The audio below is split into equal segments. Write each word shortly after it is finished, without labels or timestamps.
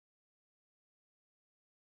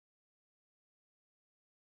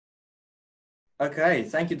Okay,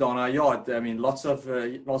 thank you, Donna. Yeah, I mean, lots of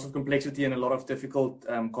complexity and a lot of difficult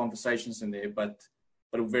conversations in there, but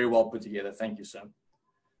very well put together. Thank you, sir.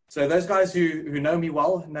 So those guys who know me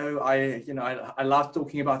well know I love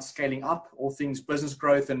talking about scaling up, all things business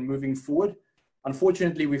growth and moving forward.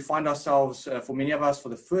 Unfortunately, we find ourselves, for many of us, for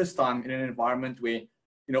the first time in an environment where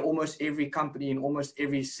almost every company in almost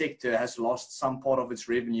every sector has lost some part of its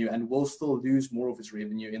revenue and will still lose more of its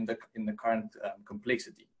revenue in the current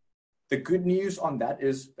complexity. The good news on that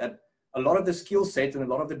is that a lot of the skill set and a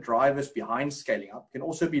lot of the drivers behind scaling up can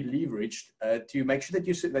also be leveraged to make sure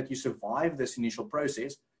that you survive this initial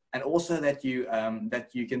process, and also that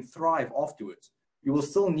you can thrive afterwards. You will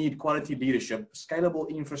still need quality leadership, scalable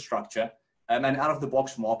infrastructure, and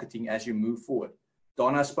out-of-the-box marketing as you move forward.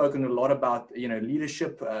 Donna has spoken a lot about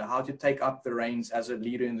leadership, how to take up the reins as a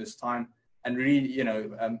leader in this time, and really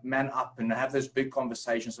man up and have those big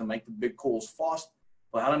conversations and make the big calls fast.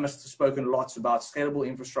 Well, Helen has spoken lots about scalable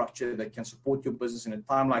infrastructure that can support your business in a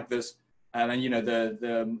time like this, and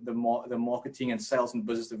the marketing and sales and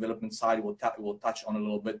business development side we'll touch on a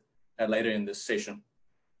little bit later in this session.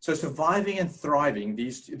 So surviving and thriving,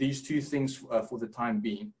 these two things for the time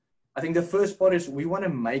being. I think the first part is we want to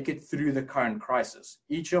make it through the current crisis.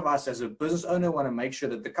 Each of us as a business owner want to make sure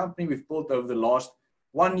that the company we've built over the last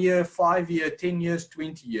 1 year, 5 years, 10 years,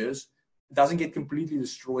 20 years doesn't get completely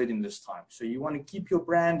destroyed in this time. So you want to keep your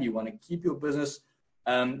brand, you want to keep your business,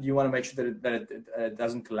 you want to make sure that it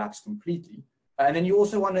doesn't collapse completely. And then you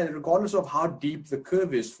also want to, regardless of how deep the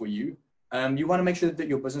curve is for you, you want to make sure that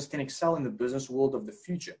your business can excel in the business world of the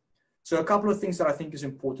future. So a couple of things that I think is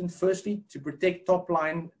important. Firstly, to protect top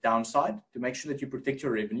line downside, to make sure that you protect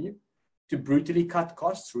your revenue, to brutally cut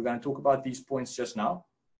costs. We're going to talk about these points just now.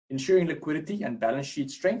 Ensuring liquidity and balance sheet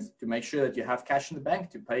strength to make sure that you have cash in the bank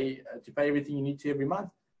to pay everything you need to every month.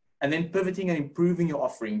 And then pivoting and improving your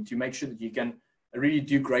offering to make sure that you can really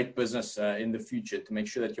do great business in the future, to make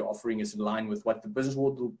sure that your offering is in line with what the business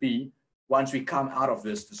world will be once we come out of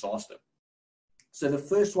this disaster. So the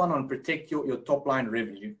first one on protect your top line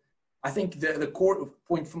revenue, I think the core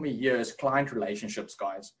point for me here is client relationships,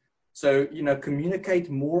 guys. So, communicate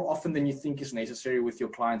more often than you think is necessary with your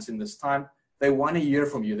clients in this time. They want to hear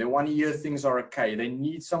from you. They want to hear things are okay. They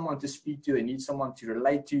need someone to speak to. They need someone to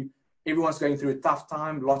relate to. Everyone's going through a tough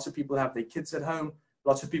time. Lots of people have their kids at home.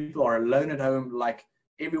 Lots of people are alone at home. Like,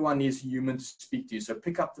 everyone needs a human to speak to. So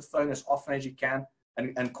pick up the phone as often as you can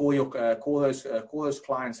and call those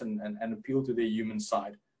clients and appeal to their human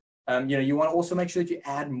side. You want to also make sure that you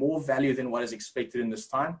add more value than what is expected in this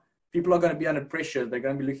time. People are going to be under pressure. They're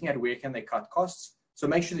going to be looking at where can they cut costs. So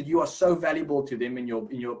make sure that you are so valuable to them in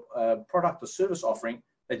your product or service offering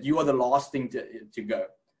that you are the last thing to go.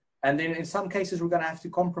 And then in some cases, we're going to have to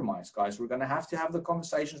compromise, guys. We're going to have the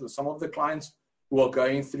conversations with some of the clients who are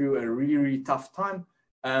going through a really, really tough time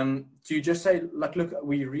to just say, like, look,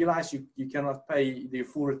 we realize you cannot pay the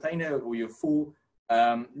full retainer or your full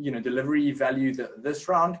delivery value this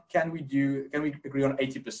round. Can we agree on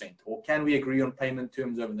 80%, or can we agree on payment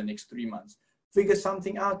terms over the next 3 months? Figure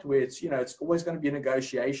something out where it's always going to be a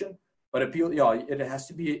negotiation, but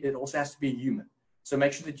it also has to be human. So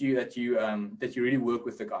make sure that you really work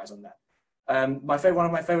with the guys on that. One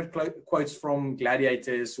of my favorite quotes from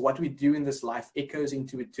Gladiator is, "What we do in this life echoes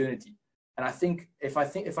into eternity." And I think if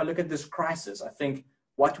I look at this crisis, I think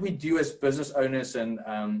what we do as business owners and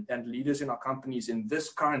leaders in our companies in this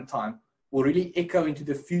current time will really echo into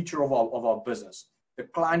the future of our business. The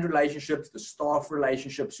client relationships, the staff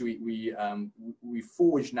relationships we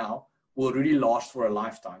forge now will really last for a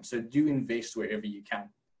lifetime. So do invest wherever you can.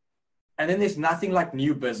 And then there's nothing like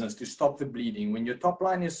new business to stop the bleeding. When your top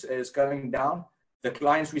line is going down, the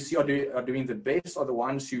clients we see are doing the best are the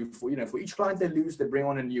ones who, for each client they lose, they bring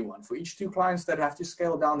on a new one. For each 2 clients that have to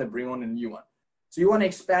scale down, they bring on a new one. So you want to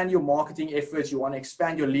expand your marketing efforts. You want to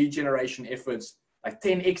expand your lead generation efforts, like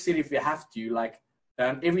 10x it if you have to. Like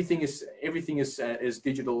everything is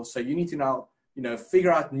digital. So you need to now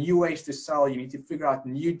figure out new ways to sell. You need to figure out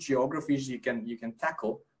new geographies you can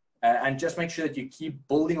tackle, and just make sure that you keep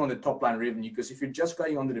building on the top line revenue. Because if you're just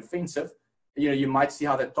going on the defensive, you might see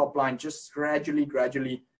how the top line just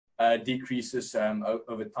gradually decreases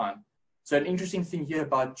over time. So an interesting thing here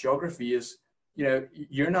about geography is,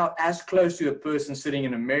 you're now as close to a person sitting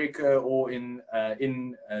in America or in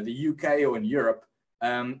the UK or in Europe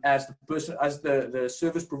as the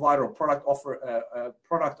service provider or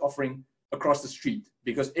product offering across the street,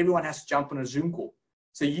 because everyone has to jump on a Zoom call.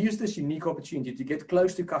 So use this unique opportunity to get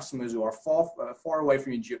close to customers who are far away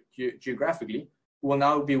from you geographically, who will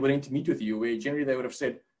now be willing to meet with you, where generally they would have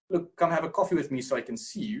said, look, come have a coffee with me so I can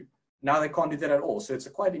see you. Now they can't do that at all. So it's a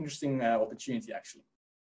quite interesting opportunity, actually.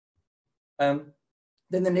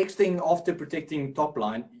 Then the next thing after protecting top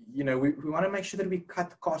line, you know, we want to make sure that we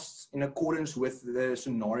cut costs in accordance with the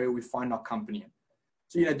scenario we find our company in.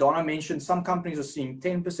 So, you know, Donna mentioned some companies are seeing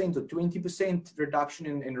 10% or 20% reduction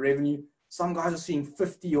in revenue. Some guys are seeing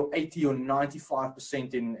 50 or 80 or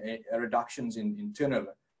 95% in reductions in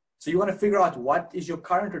turnover. So you want to figure out what is your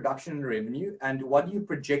current reduction in revenue and what do you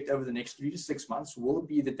project over the next 3 to 6 months will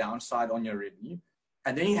be the downside on your revenue.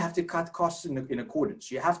 And then you have to cut costs in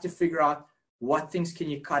accordance. You have to figure out what things can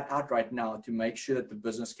you cut out right now to make sure that the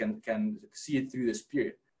business can see it through this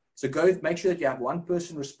period. So go make sure that you have one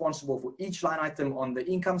person responsible for each line item on the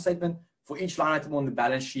income statement, for each line item on the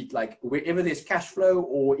balance sheet, like wherever there's cash flow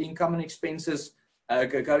or income and expenses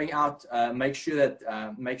going out, make sure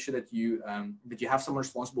that you have someone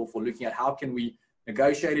responsible for looking at how can we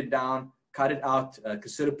negotiate it down, cut it out,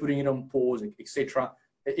 consider putting it on pause, etc.,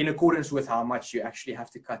 in accordance with how much you actually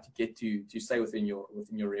have to cut to get to stay within your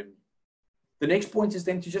revenue. The next point is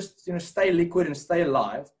then to just stay liquid and stay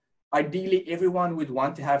alive. Ideally, everyone would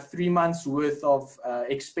want to have 3 months worth of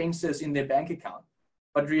expenses in their bank account.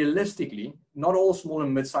 But realistically, not all small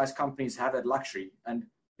and mid-sized companies have that luxury. And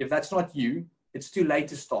if that's not you, it's too late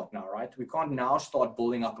to start now, right? We can't now start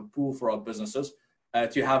building up a pool for our businesses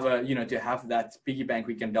to have that piggy bank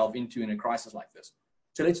we can delve into in a crisis like this.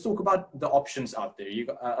 So let's talk about the options out there.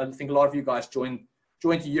 I think a lot of you guys joined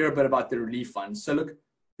to hear a bit about the relief funds. So look,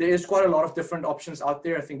 there is quite a lot of different options out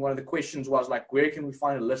there. I think one of the questions was like, where can we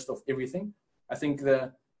find a list of everything? I think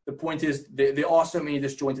the point is there are so many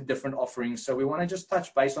disjointed different offerings. So we want to just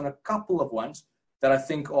touch base on a couple of ones that I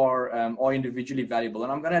think are individually valuable.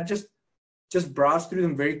 And I'm going to just browse through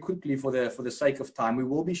them very quickly for the sake of time. We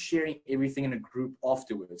will be sharing everything in a group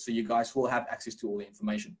afterwards, so you guys will have access to all the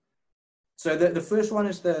information. So the first one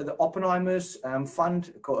is the Oppenheimer's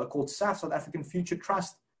fund called SAF, South African Future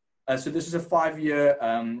Trust. So this is a 5-year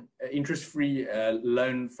interest-free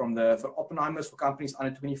loan for Oppenheimer's for companies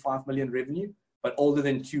under 25 million revenue, but older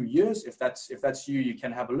than 2 years. If that's you, you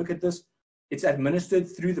can have a look at this. It's administered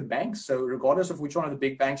through the banks. So regardless of which one of the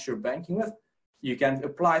big banks you're banking with, you can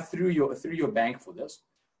apply through your bank for this.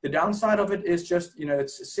 The downside of it is just,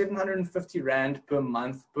 it's 750 Rand per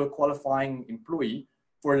month per qualifying employee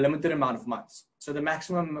for a limited amount of months. So the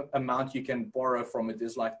maximum amount you can borrow from it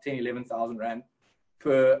is like 10,000-11,000 Rand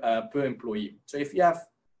per employee. So if you have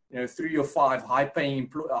 3 or 5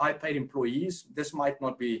 high-paid employees, this might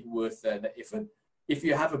not be worth the effort. If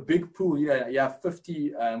you have a big pool, you have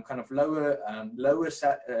 50 kind of lower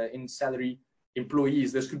in salary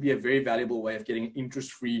employees, this could be a very valuable way of getting an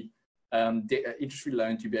interest-free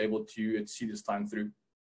loan to be able to see this time through.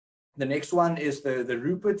 The next one is the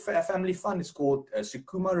Rupert Family Fund. It's called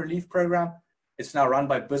Sukuma Relief Program. It's now run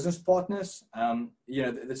by business partners.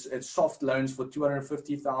 It's soft loans for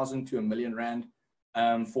 250,000 to 1 million Rand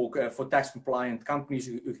for tax compliant companies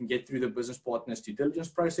who can get through the business partners due diligence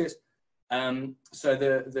process. So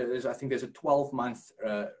I think there's a 12-month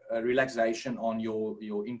relaxation on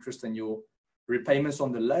your interest and your repayments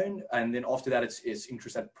on the loan, and then after that it's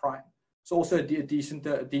interest at prime. It's also a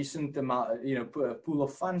decent amount, pool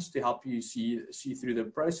of funds to help you see through the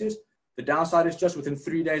process. The downside is just within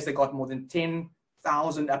 3 days they got more than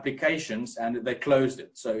 10,000 applications and they closed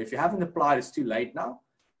it. So if you haven't applied, it's too late now.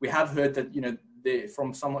 We have heard that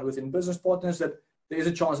from someone within business partners that there is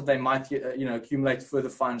a chance that they might accumulate further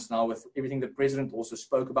funds now with everything the president also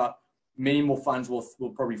spoke about. Many more funds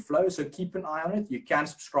will probably flow. So keep an eye on it. You can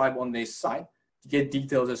subscribe on their site to get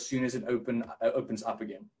details as soon as it opens up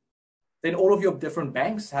again. Then all of your different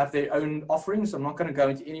banks have their own offerings. I'm not going to go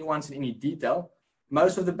into anyone's in any detail.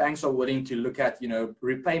 Most of the banks are willing to look at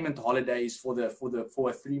repayment holidays for a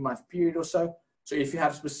 3-month period or so. So if you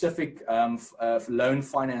have specific loan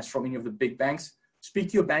finance from any of the big banks, speak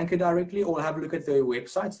to your banker directly or have a look at their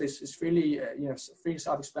websites. This is fairly fairly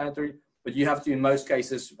self-explanatory, but you have to, in most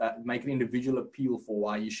cases, make an individual appeal for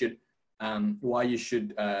why you should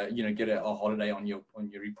get a holiday on your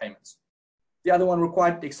repayments. The other one we're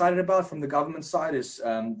quite excited about from the government side is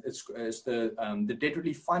the debt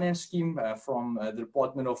relief finance scheme from the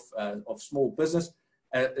Department of Small Business.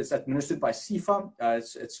 It's administered by CIFA.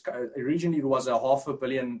 Originally it was a R500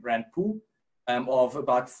 million pool of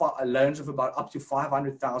about loans of about up to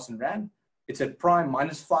 500,000 Rand. It's at prime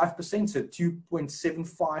minus 5%, so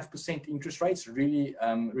 2.75% interest rates. Really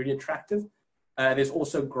attractive. There's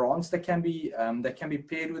also grants that can be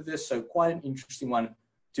paired with this, so quite an interesting one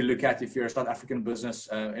to look at if you're a South African business,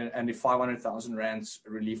 and if 500,000 Rands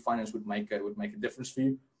relief finance would make a difference for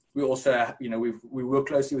you. We also, we work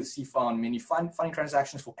closely with CIFA on many funding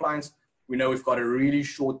transactions for clients. We know we've got a really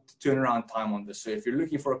short turnaround time on this. So if you're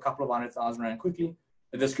looking for a couple of 100,000 Rand quickly,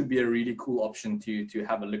 this could be a really cool option to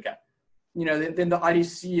have a look at. you know, then the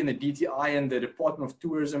IDC and the DTI and the Department of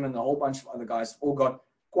Tourism and a whole bunch of other guys all got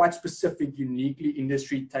quite specific, uniquely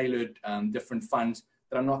industry tailored different funds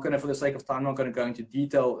that I'm not going to, for the sake of time, I'm not going to go into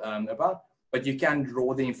detail about, but you can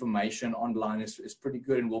draw the information online. It's pretty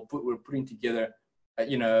good, and we're putting together,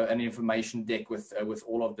 you know, an information deck with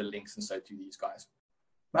all of the links and so to these guys.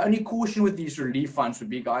 My only caution with these relief funds would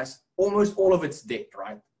be, guys, almost all of it's debt,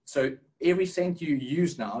 right? So every cent you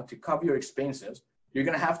use now to cover your expenses, you're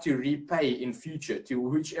going to have to repay in future to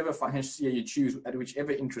whichever financier you choose at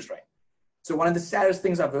whichever interest rate. So one of the saddest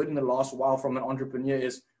things I've heard in the last while from an entrepreneur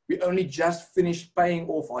is we only just finished paying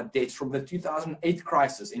off our debts from the 2008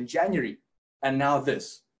 crisis in January, and now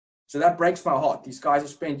this. So that breaks my heart. These guys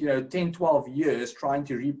have spent, you know, 10, 12 years trying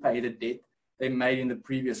to repay the debt they made in the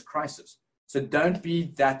previous crisis. So don't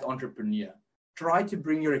be that entrepreneur. Try to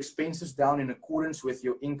bring your expenses down in accordance with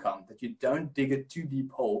your income, that you don't dig a too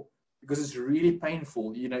deep hole, because it's really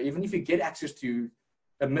painful. You know, even if you get access to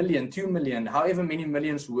 $1 million, $2 million, however many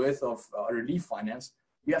millions worth of relief finance,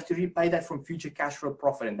 you have to repay that from future cash flow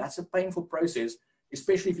profit. And that's a painful process,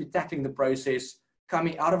 especially if you're tackling the process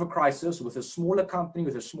coming out of a crisis with a smaller company,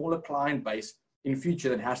 with a smaller client base in future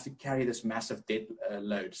that has to carry this massive debt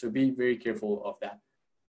load. So be very careful of that.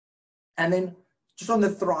 And then just on the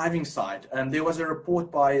thriving side, there was a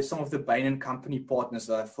report by some of the Bain & Company partners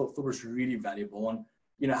that I thought was really valuable on,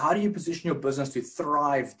 you know, how do you position your business to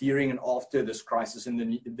thrive during and after this crisis in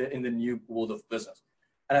the new world of business?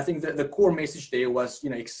 And I think that the core message there was, you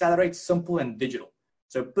know, accelerate, simple, and digital.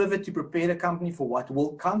 So pivot to prepare the company for what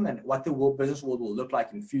will come and what the business world will look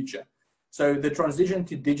like in future. So the transition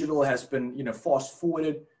to digital has been, you know, fast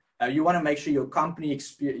forwarded. You want to make sure your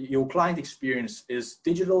your client experience is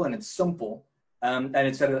digital and it's simple, and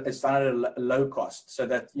it's done at a low cost, so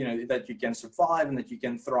that, you know, that you can survive and that you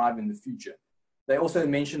can thrive in the future. They also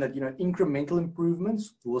mentioned that, you know, incremental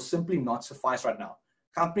improvements will simply not suffice right now.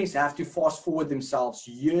 Companies have to fast forward themselves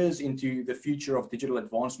years into the future of digital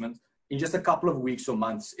advancement in just a couple of weeks or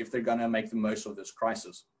months if they're going to make the most of this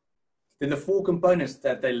crisis. Then the 4 components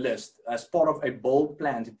that they list as part of a bold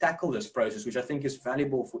plan to tackle this process, which I think is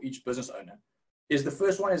valuable for each business owner, is the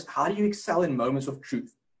first one is, how do you excel in moments of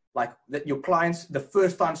truth? Like that your clients, the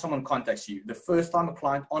first time someone contacts you, the first time a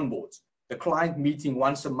client onboards, the client meeting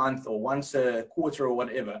once a month or once a quarter or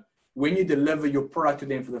whatever, when you deliver your product to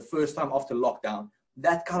them for the first time after lockdown,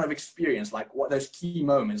 that kind of experience, like what those key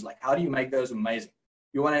moments, like how do you make those amazing?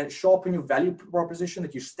 You want to sharpen your value proposition,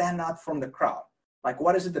 that you stand out from the crowd. Like,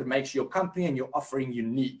 what is it that makes your company and your offering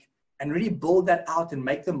unique? And really build that out and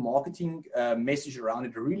make the marketing message around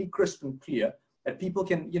it really crisp and clear, that people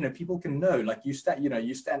can, you know, people can know, like you stand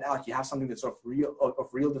out, you have something that's of real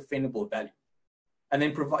defendable value. And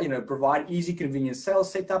then provide easy, convenient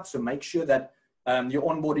sales setup. So make sure that your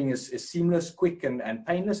onboarding is seamless, quick, and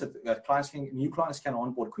painless, that new clients can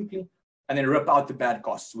onboard quickly. And then rip out the bad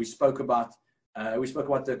costs. We spoke about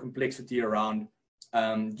the complexity around,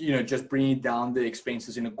 you know, just bringing down the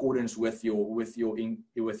expenses in accordance with your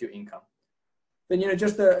income. Then, you know,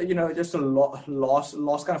 just a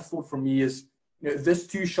last kind of thought from me is, you know, this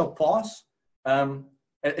too shall pass.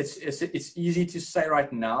 It's easy to say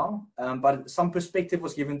right now, but some perspective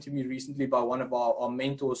was given to me recently by one of our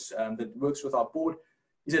mentors that works with our board.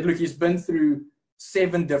 He said, look, he's been through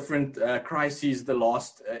 7 different crises the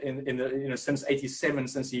last since '87,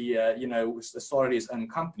 since he started his own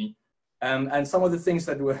company. And some of the things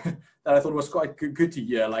that I thought was quite good to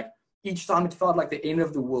hear, like each time it felt like the end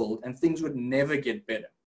of the world and things would never get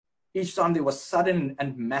better. Each time there was sudden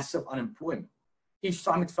and massive unemployment. Each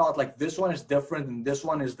time it felt like this one is different and this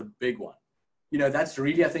one is the big one. You know, that's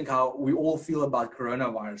really, I think, how we all feel about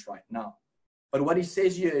coronavirus right now. But what he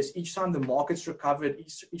says here is each time the markets recovered,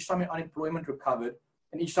 each time unemployment recovered,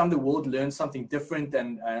 and each time the world learned something different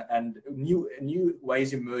and new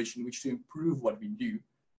ways emerged in which to improve what we do.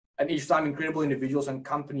 And each time incredible individuals and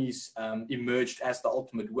companies emerged as the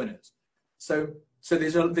ultimate winners. So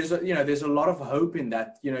there's a lot of hope in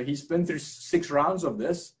that. You know, he's been through 6 rounds of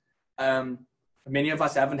this. Many of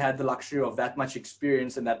us haven't had the luxury of that much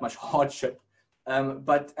experience and that much hardship.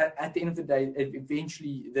 But at the end of the day,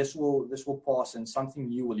 eventually this will pass and something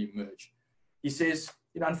new will emerge. He says,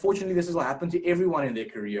 you know, unfortunately, this will happen to everyone in their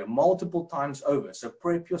career multiple times over. So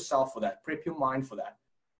prep yourself for that. Prep your mind for that.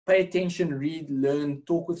 Pay attention, read, learn,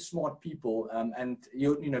 talk with smart people, and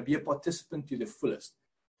be a participant to the fullest.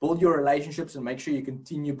 Build your relationships and make sure you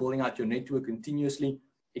continue building out your network continuously.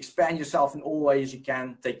 Expand yourself in all ways you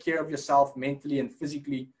can. Take care of yourself mentally and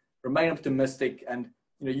physically. Remain optimistic, and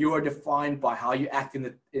you are defined by how you act in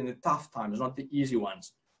the tough times, not the easy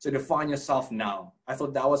ones. So define yourself now. I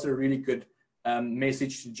thought that was a really good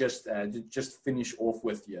message to just finish off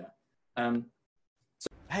with here.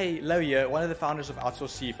 Hey, Louw here, one of the founders of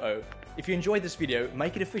Outsourced CFO. If you enjoyed this video,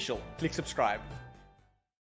 make it official. Click subscribe.